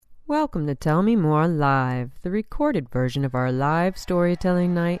Welcome to Tell Me More Live, the recorded version of our live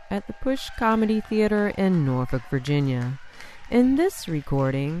storytelling night at the Push Comedy Theater in Norfolk, Virginia. In this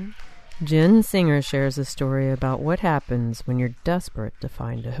recording, Jen Singer shares a story about what happens when you're desperate to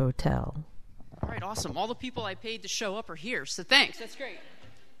find a hotel. All right, awesome. All the people I paid to show up are here, so thanks. That's great.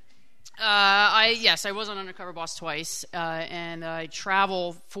 I was on Undercover Boss twice, and I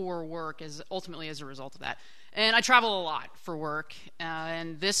travel for work ultimately as a result of that. And I travel a lot for work,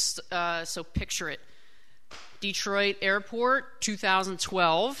 so picture it. Detroit Airport,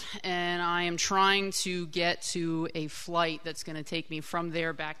 2012, and I am trying to get to a flight that's going to take me from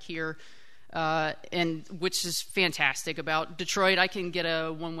there back here, and which is fantastic about Detroit. I can get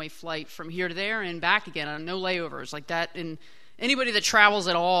a one-way flight from here to there and back again on no layovers like that. And anybody that travels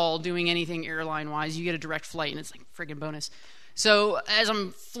at all doing anything airline-wise, you get a direct flight, and it's like friggin' bonus. So as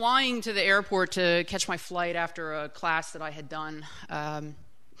I'm flying to the airport to catch my flight after a class that I had done,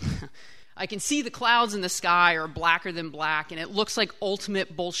 I can see the clouds in the sky are blacker than black, and it looks like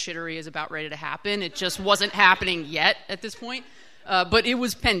ultimate bullshittery is about ready to happen. It just wasn't happening yet at this point, but it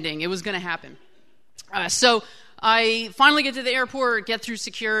was pending. It was going to happen. So I finally get to the airport, get through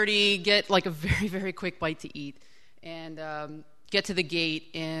security, get like a very, very quick bite to eat, and get to the gate,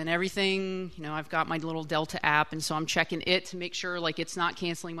 and everything, I've got my little Delta app, and so I'm checking it to make sure, like, it's not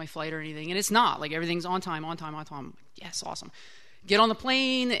canceling my flight or anything, and it's not. Like, everything's on time. Yes, awesome. Get on the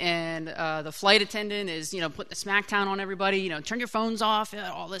plane, and the flight attendant is, putting the smackdown on everybody, turn your phones off,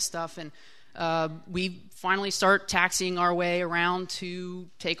 all this stuff, and we finally start taxiing our way around to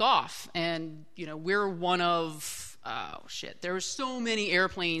take off, and, we're one of, there were so many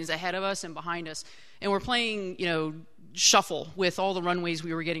airplanes ahead of us and behind us, and we're playing, shuffle with all the runways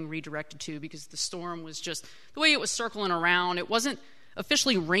we were getting redirected to because the storm was just the way it was circling around. It wasn't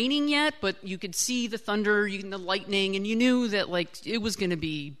officially raining yet, but you could see the thunder, the lightning, and you knew that it was going to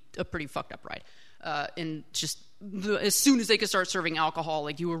be a pretty fucked up ride. And just as soon as they could start serving alcohol,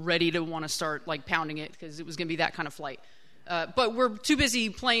 you were ready to want to start pounding it because it was going to be that kind of flight. But we're too busy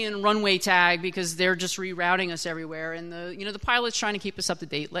playing runway tag because they're just rerouting us everywhere, and the pilot's trying to keep us up to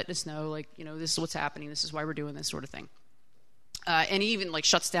date, letting us know this is what's happening, this is why we're doing this sort of thing. And he even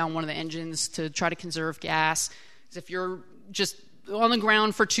shuts down one of the engines to try to conserve gas. Because if you're just on the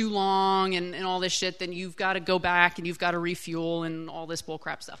ground for too long and all this shit, then you've got to go back and you've got to refuel and all this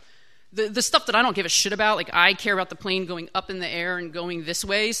bullcrap stuff. The stuff that I don't give a shit about, I care about the plane going up in the air and going this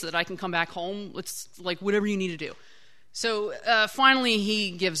way so that I can come back home. It's whatever you need to do. So finally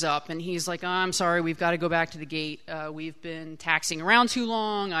he gives up, and he's like, I'm sorry, we've got to go back to the gate. We've been taxiing around too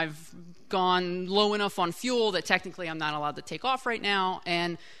long. I've gone low enough on fuel that technically I'm not allowed to take off right now.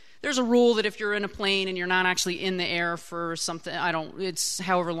 And there's a rule that if you're in a plane and you're not actually in the air for something, it's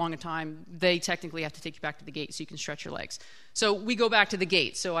however long a time, they technically have to take you back to the gate so you can stretch your legs. So we go back to the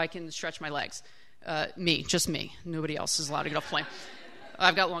gate so I can stretch my legs. Just me. Nobody else is allowed to get off the plane.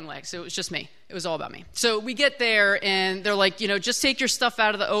 I've got long legs, so it was just me. It was all about me. So we get there, and they're like, just take your stuff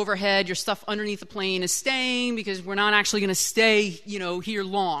out of the overhead. Your stuff underneath the plane is staying because we're not actually going to stay, here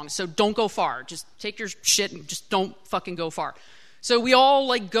long. So don't go far. Just take your shit and just don't fucking go far. So we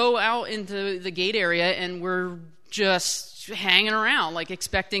all, go out into the gate area, and we're just hanging around,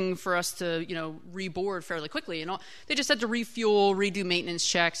 expecting for us to, reboard fairly quickly. And they just had to refuel, redo maintenance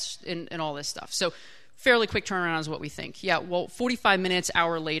checks, and all this stuff. So fairly quick turnaround is what we think. Yeah, well, 45 minutes,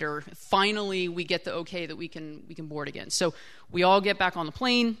 hour later, finally we get the okay that we can board again. So we all get back on the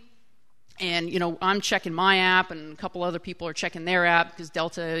plane, and, I'm checking my app, and a couple other people are checking their app, because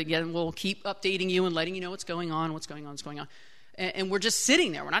Delta, again, will keep updating you and letting you know what's going on. And we're just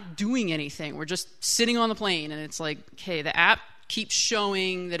sitting there. We're not doing anything. We're just sitting on the plane, and it's like, okay, the app keeps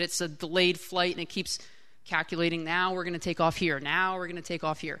showing that it's a delayed flight, and it keeps calculating, now we're going to take off here.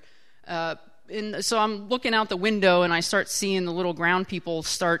 And so I'm looking out the window, and I start seeing the little ground people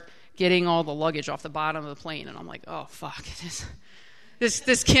start getting all the luggage off the bottom of the plane. And I'm like, oh, fuck.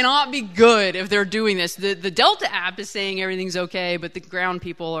 This cannot be good if they're doing this. The Delta app is saying everything's okay, but the ground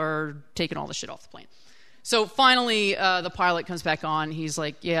people are taking all the shit off the plane. So finally, the pilot comes back on. He's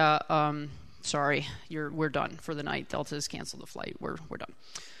like, yeah, sorry, we're done for the night. Delta's canceled the flight. We're done.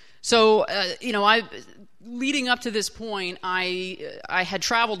 So, leading up to this point, I had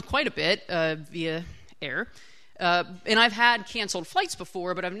traveled quite a bit via air, and I've had canceled flights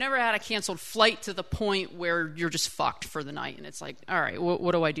before, but I've never had a canceled flight to the point where you're just fucked for the night, and it's like, all right,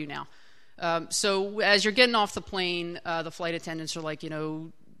 what do I do now? So as you're getting off the plane, the flight attendants are like,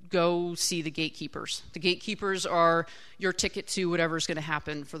 go see the gatekeepers. The gatekeepers are your ticket to whatever's going to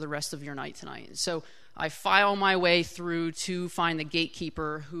happen for the rest of your night tonight. So I file my way through to find the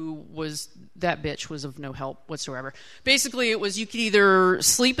gatekeeper, that bitch was of no help whatsoever. Basically, it was you could either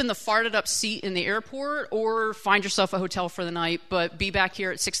sleep in the farted up seat in the airport or find yourself a hotel for the night, but be back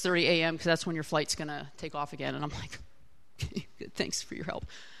here at 6:30 a.m. because that's when your flight's going to take off again. And I'm like, thanks for your help.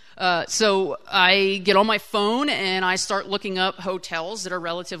 So I get on my phone and I start looking up hotels that are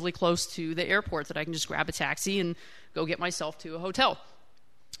relatively close to the airport that I can just grab a taxi and go get myself to a hotel.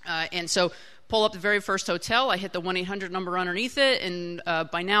 And so pull up the very first hotel. I hit the 1-800 number underneath it. And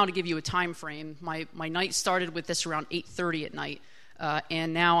by now, to give you a time frame, my night started with this around 8:30 at night.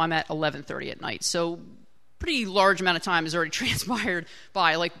 And now I'm at 11:30 at night. So pretty large amount of time has already transpired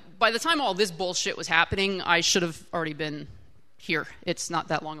by. Like, by the time all this bullshit was happening, I should have already been here. It's not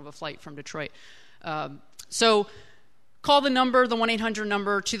that long of a flight from Detroit. So call the number, the 1-800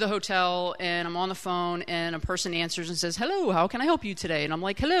 number, to the hotel, and I'm on the phone, and a person answers and says, "Hello, how can I help you today?" And I'm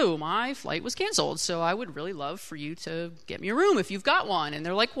like, "Hello, my flight was canceled, so I would really love for you to get me a room if you've got one." And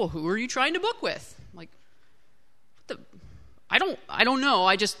they're like, "Well, who are you trying to book with?" I'm like, "What the? I don't know.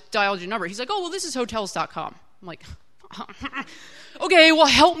 I just dialed your number." He's like, "Oh, well, this is Hotels.com." I'm like, "Okay, well,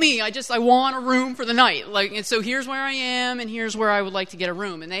 help me. I want a room for the night." Like, and so here's where I am, and here's where I would like to get a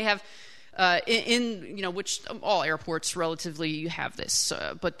room. And they have, which all airports relatively have this,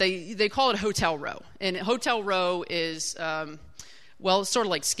 but they call it Hotel Row. And Hotel Row is, it's sort of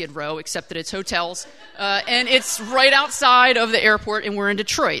like Skid Row, except that it's hotels. And it's right outside of the airport, and we're in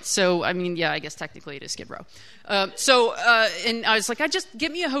Detroit. So, I mean, yeah, I guess technically it is Skid Row. And I was like, just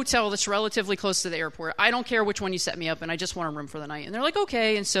get me a hotel that's relatively close to the airport. I don't care which one you set me up, and I just want a room for the night. And they're like,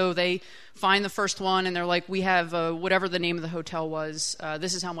 okay. And so they find the first one, and they're like, we have whatever the name of the hotel was.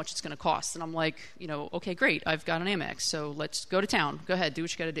 This is how much it's going to cost. And I'm like, okay, great. I've got an Amex, so let's go to town. Go ahead, do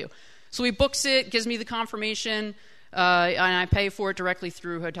what you got to do. So he books it, gives me the confirmation, and I pay for it directly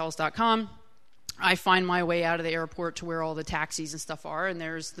through Hotels.com. I find my way out of the airport to where all the taxis and stuff are, and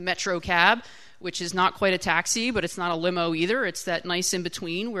there's the Metro cab, which is not quite a taxi, but it's not a limo either. It's that nice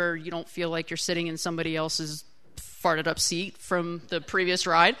in-between where you don't feel like you're sitting in somebody else's farted-up seat from the previous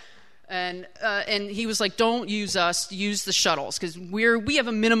ride. And he was like, "Don't use us, use the shuttles, because we have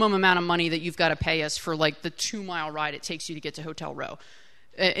a minimum amount of money that you've got to pay us for, like, the 2-mile ride it takes you to get to Hotel Row.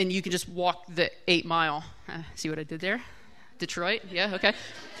 And you can just walk the 8-mile. See what I did there? Detroit? Yeah, okay.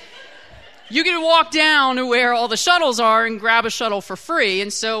 You can walk down to where all the shuttles are and grab a shuttle for free."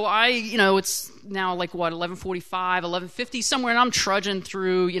 And so it's now like, 11:45, 11:50 somewhere, and I'm trudging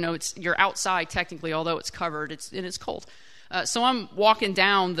through, you're outside technically, although it's covered, it's cold. So I'm walking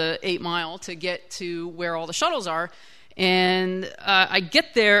down the 8-mile to get to where all the shuttles are, and I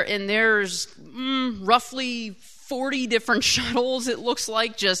get there, and there's roughly 40 different shuttles, it looks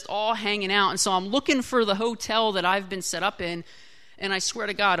like, just all hanging out. And so I'm looking for the hotel that I've been set up in. And I swear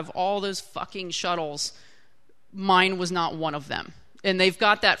to God, of all those fucking shuttles, mine was not one of them. And they've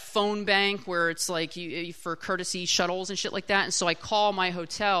got that phone bank where it's like for courtesy shuttles and shit like that. And so I call my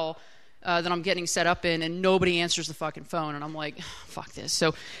hotel that I'm getting set up in, and nobody answers the fucking phone. And I'm like, fuck this.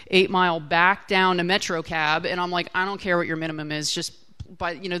 So 8-mile back down to Metro cab, and I'm like, I don't care what your minimum is. Just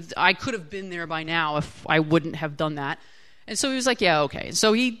I could have been there by now if I wouldn't have done that. And so he was like, yeah, okay.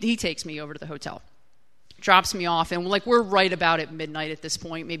 So he takes me over to the hotel. Drops me off, and we're right about at midnight at this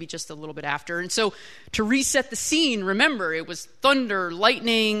point, maybe just a little bit after. And so to reset the scene, remember, it was thunder,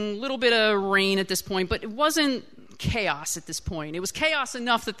 lightning, a little bit of rain at this point, but it wasn't chaos at this point. It was chaos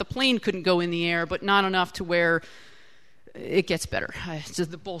enough that the plane couldn't go in the air, but not enough to where it gets better. It's just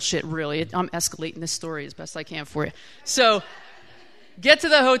the bullshit, really. I'm escalating this story as best I can for you. So get to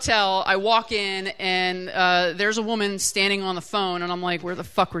the hotel, I walk in, and there's a woman standing on the phone, and I'm like, where the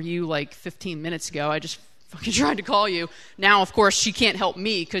fuck were you 15 minutes ago? I just fucking tried to call you. Now, of course, she can't help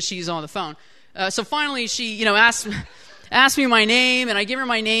me because she's on the phone. So finally, she, asked me my name, and I give her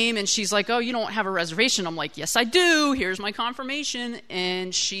my name, and she's like, "Oh, you don't have a reservation?" I'm like, "Yes, I do. Here's my confirmation."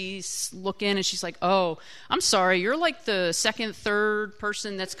 And she's looking, and she's like, "Oh, I'm sorry. You're like the second, third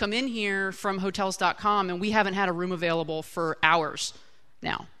person that's come in here from Hotels.com, and we haven't had a room available for hours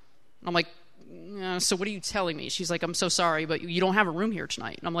now." I'm like, "So what are you telling me?" She's like, "I'm so sorry, but you don't have a room here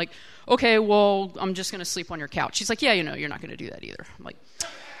tonight." And I'm like, "Okay, well, I'm just going to sleep on your couch." She's like, "Yeah, you're not going to do that either." I'm like,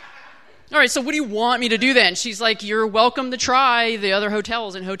 "All right, so what do you want me to do then?" She's like, "You're welcome to try the other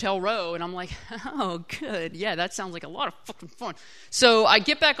hotels in Hotel Row." And I'm like, "Oh, good. Yeah, that sounds like a lot of fucking fun." So I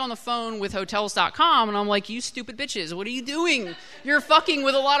get back on the phone with Hotels.com, and I'm like, "You stupid bitches, what are you doing? You're fucking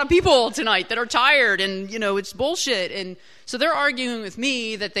with a lot of people tonight that are tired, and, it's bullshit." And so they're arguing with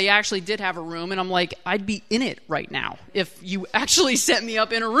me that they actually did have a room, and I'm like, I'd be in it right now if you actually set me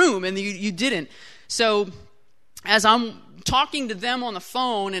up in a room, and you didn't. So as I'm talking to them on the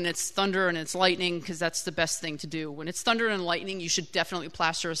phone, and it's thunder and it's lightning, because that's the best thing to do. When it's thunder and lightning, you should definitely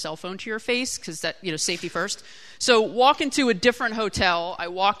plaster a cell phone to your face, because that, safety first. So walk into a different hotel. I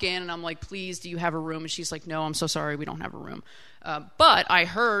walk in and I'm like, please, do you have a room? And she's like, no, I'm so sorry, we don't have a room. But I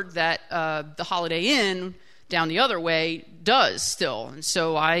heard that the Holiday Inn down the other way does still. And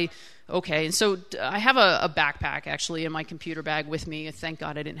so and so I have a backpack actually in my computer bag with me. Thank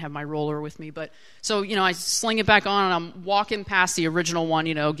God I didn't have my roller with me. But so, I sling it back on, and I'm walking past the original one,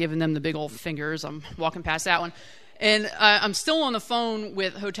 giving them the big old fingers. I'm walking past that one. And I'm still on the phone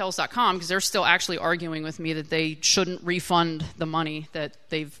with Hotels.com, because they're still actually arguing with me that they shouldn't refund the money that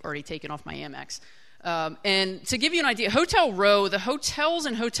they've already taken off my Amex. And to give you an idea, Hotel Row, the hotels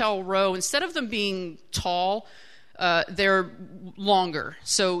in Hotel Row, instead of them being tall, they're longer.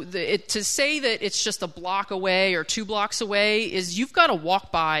 So to say that it's just a block away or 2 blocks away is you've got to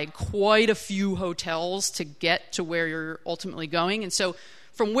walk by quite a few hotels to get to where you're ultimately going. And so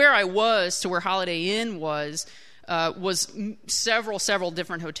from where I was to where Holiday Inn was several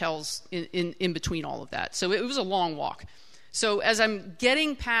different hotels in between all of that. So it was a long walk. So as I'm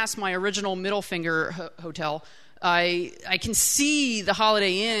getting past my original Middle Finger hotel, I can see the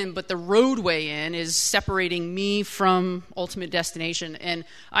Holiday Inn, but the roadway in is separating me from ultimate destination. And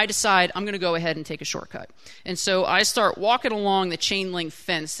I decide I'm going to go ahead and take a shortcut. And so I start walking along the chain link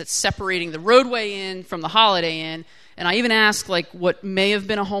fence that's separating the roadway in from the Holiday Inn. And I even asked, what may have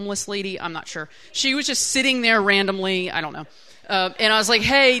been a homeless lady. I'm not sure. She was just sitting there randomly. I don't know. And I was like,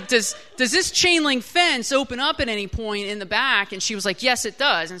 hey, does this chain link fence open up at any point in the back? And she was like, yes, it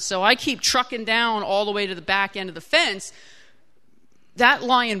does. And so I keep trucking down all the way to the back end of the fence. That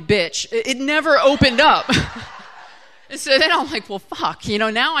lying bitch, it never opened up. And so then I'm like, well, fuck.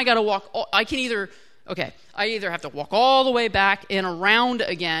 Now I got to walk. I either have to walk all the way back and around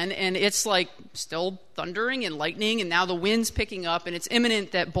again, and it's still thundering and lightning, and now the wind's picking up, and it's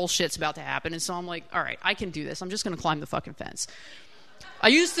imminent that bullshit's about to happen. And so I'm like, all right, I can do this. I'm just going to climb the fucking fence. I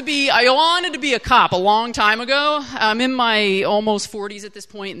wanted to be a cop a long time ago. I'm in my almost 40s at this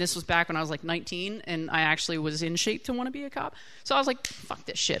point, and this was back when I was 19, and I actually was in shape to want to be a cop. So I was like, fuck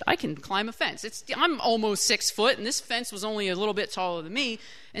this shit. I can climb a fence. I'm almost 6 foot, and this fence was only a little bit taller than me.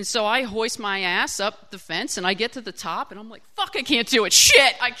 And so I hoist my ass up the fence, and I get to the top, and I'm like, fuck, I can't do it.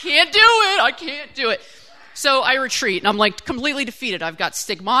 Shit, I can't do it. So I retreat, and I'm completely defeated. I've got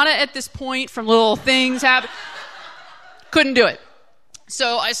stigmata at this point from little things happening. Couldn't do it.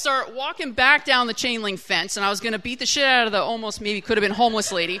 So I start walking back down the chain link fence, and I was going to beat the shit out of the almost maybe could have been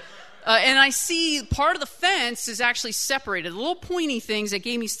homeless lady. And I see part of the fence is actually separated. The little pointy things that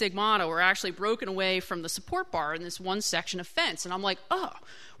gave me stigmata were actually broken away from the support bar in this one section of fence. And I'm like, oh,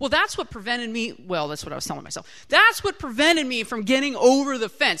 well, that's what prevented me. Well, that's what I was telling myself. That's what prevented me from getting over the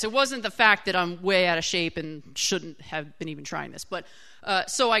fence. It wasn't the fact that I'm way out of shape and shouldn't have been even trying this. But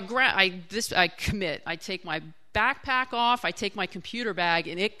so I commit. I take my backpack off, I take my computer bag,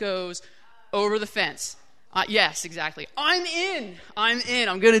 and it goes over the fence. Yes, exactly. I'm in.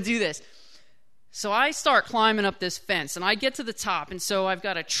 I'm going to do this. So I start climbing up this fence, and I get to the top, and so I've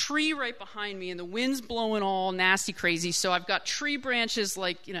got a tree right behind me, and the wind's blowing all nasty crazy, so I've got tree branches,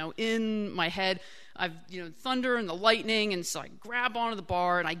 in my head. I've, thunder and the lightning, and so I grab onto the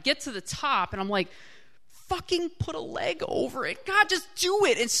bar, and I get to the top, and I'm like, fucking put a leg over it. God, just do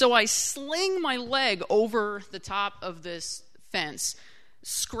it. And so I sling my leg over the top of this fence,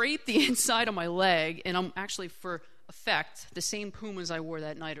 scrape the inside of my leg, and I'm actually, for effect, the same Pumas I wore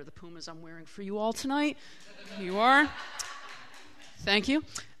that night are the Pumas I'm wearing for you all tonight. You are. Thank you.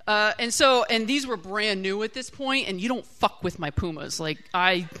 And these were brand new at this point, and you don't fuck with my Pumas.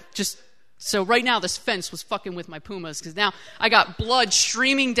 So right now, this fence was fucking with my Pumas, because now I got blood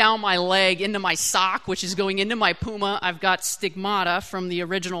streaming down my leg into my sock, which is going into my Puma. I've got stigmata from the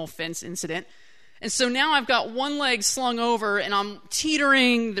original fence incident. And so now I've got one leg slung over, and I'm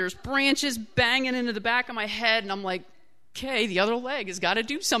teetering. There's branches banging into the back of my head, and I'm like, okay, the other leg has got to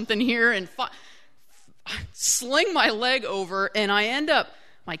do something here. And sling my leg over, and I end up,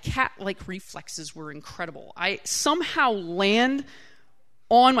 my cat-like reflexes were incredible. I somehow land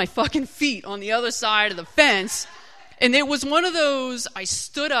on my fucking feet on the other side of the fence. And it was one of those, I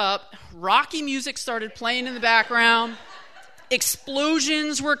stood up, Rocky music started playing in the background,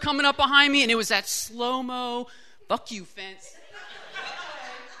 explosions were coming up behind me, and it was that slow-mo, fuck you fence.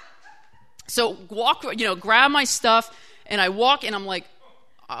 So grab my stuff, and I walk, and I'm like,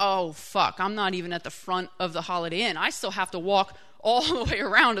 oh, fuck, I'm not even at the front of the Holiday Inn. I still have to walk all the way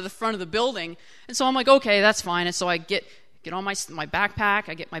around to the front of the building. And so I'm like, okay, that's fine. And so I get on my backpack,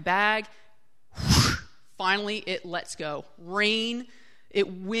 I get my bag. Finally, it lets go. Rain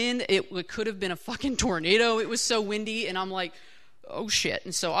It could have been a fucking tornado. It was so windy, and I'm like, oh shit.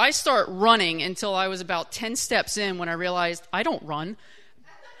 And so I start running until I was about 10 steps in when I realized I don't run.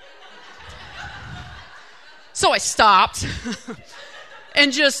 So I stopped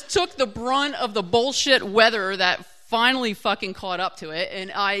and just took the brunt of the bullshit weather that finally fucking caught up to it. And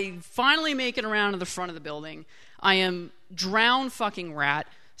I finally make it around to the front of the building. I am drowned fucking rat,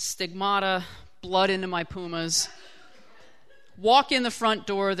 stigmata, blood into my Pumas. Walk in the front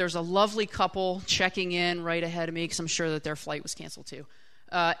door. There's a lovely couple checking in right ahead of me because I'm sure that their flight was canceled too.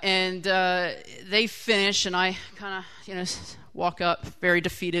 And they finish, and I kind of, walk up, very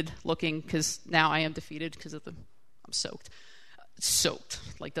defeated looking, because now I am defeated because I'm soaked. Soaked,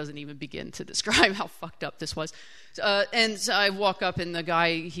 like doesn't even begin to describe how fucked up this was. And so I walk up, and the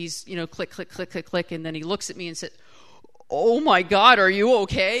guy, he's, click, click, click, click, click, and then he looks at me and said, "Oh my God, are you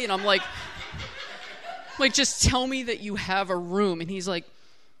okay?" And I'm like, just tell me that you have a room. And he's like,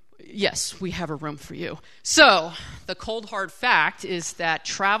 "Yes, we have a room for you." So the cold hard fact is that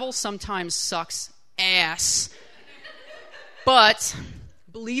travel sometimes sucks ass. But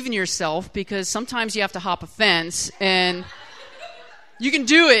believe in yourself, because sometimes you have to hop a fence, and you can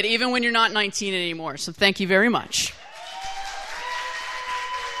do it even when you're not 19 anymore. So thank you very much.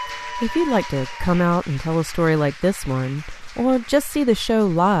 If you'd like to come out and tell a story like this one, or just see the show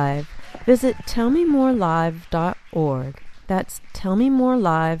live, visit tellmemorelive.org. That's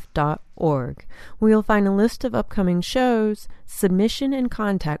tellmemorelive.org, where you'll find a list of upcoming shows, submission and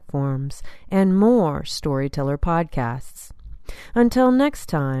contact forms, and more Storyteller podcasts. Until next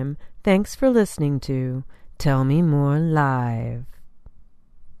time, thanks for listening to Tell Me More Live.